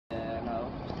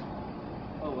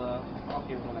off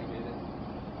here when I get it.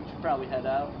 We should probably head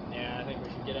out. Yeah, I think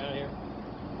we should get out of here.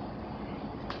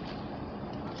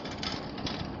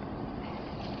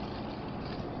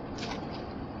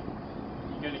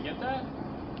 You gonna get that?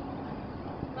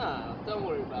 Nah, don't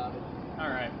worry about it.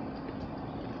 Alright.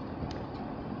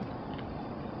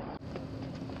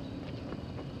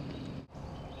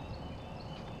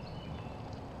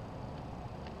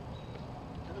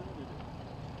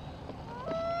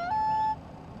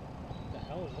 What the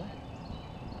hell is that?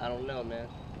 I don't know, man.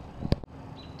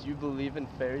 Do you believe in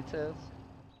fairy tales?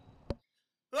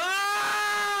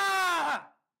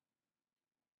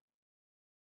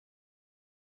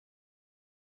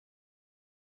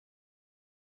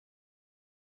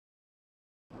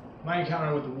 My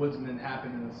encounter with the Woodsman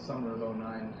happened in the summer of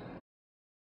 '09.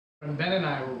 When Ben and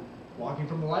I were walking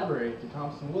from the library to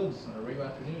Thompson Woods on a regular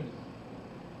afternoon.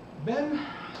 Ben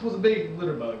was a big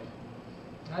litter bug.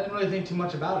 I didn't really think too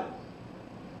much about it.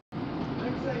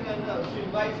 Next thing I know, she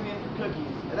invites me in for cookies.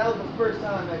 And that was the first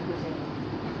time I met Christine.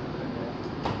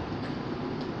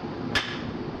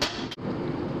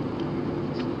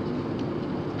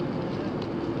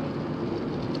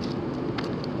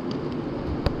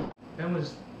 Ben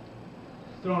was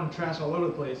throwing trash all over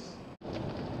the place.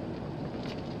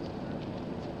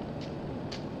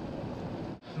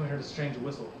 And we heard a strange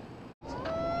whistle.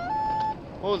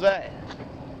 What was that?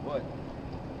 What?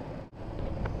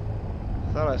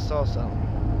 I thought I saw something.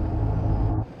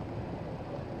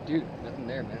 Dude, nothing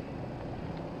there, man.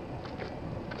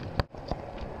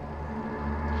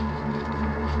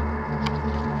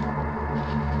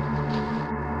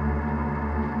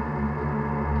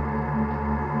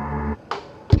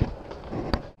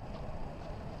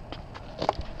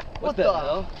 What the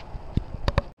hell?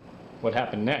 What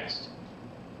happened next?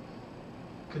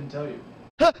 Couldn't tell you.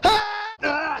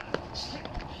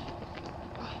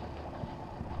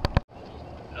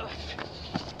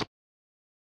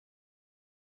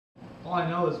 All I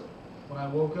know is when I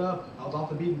woke up, I was off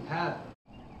the beaten path.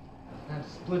 I had a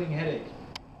splitting headache.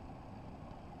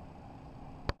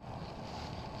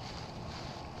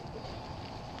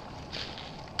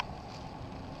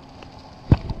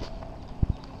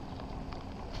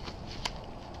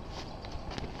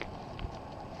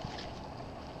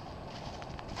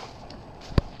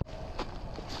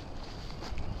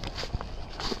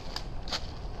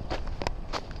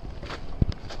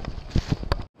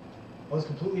 I was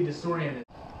completely disoriented.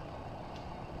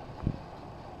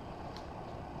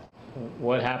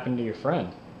 What happened to your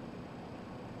friend?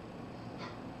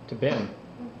 To Ben?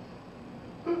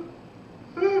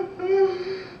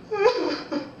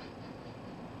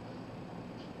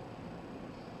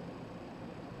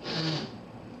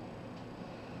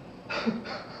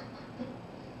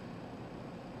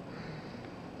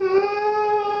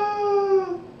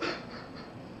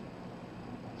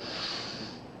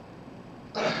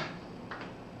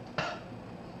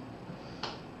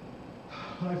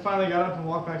 When I finally got up and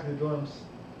walked back to the dorms,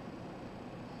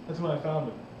 that's when I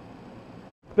found him.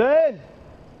 Ben!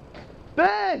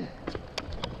 Ben!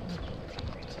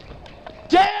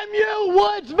 Damn you,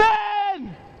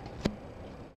 Woodsman!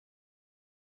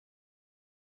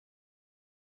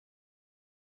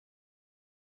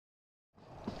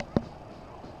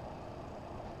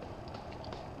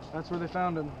 That's where they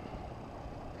found him.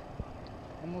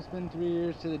 Almost been 3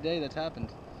 years to the day that's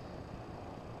happened.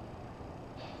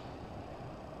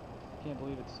 Can't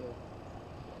believe it's so.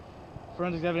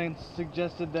 Forensic evidence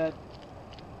suggested that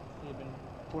he had been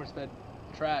force-fed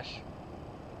trash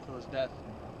till his death.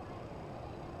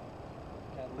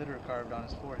 Got litter carved on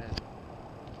his forehead.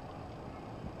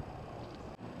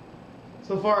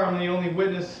 So far, I'm the only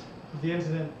witness of the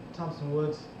incident at Thompson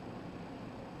Woods.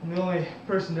 I'm the only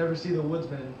person to ever see the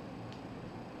Woodsman and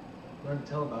learn to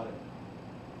tell about it.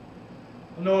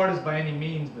 I'm no artist by any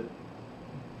means, but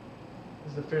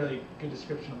this is a fairly good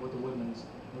description of what the Woodmans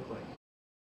look like.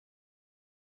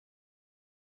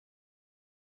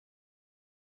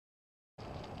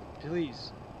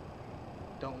 Please,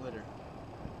 don't litter.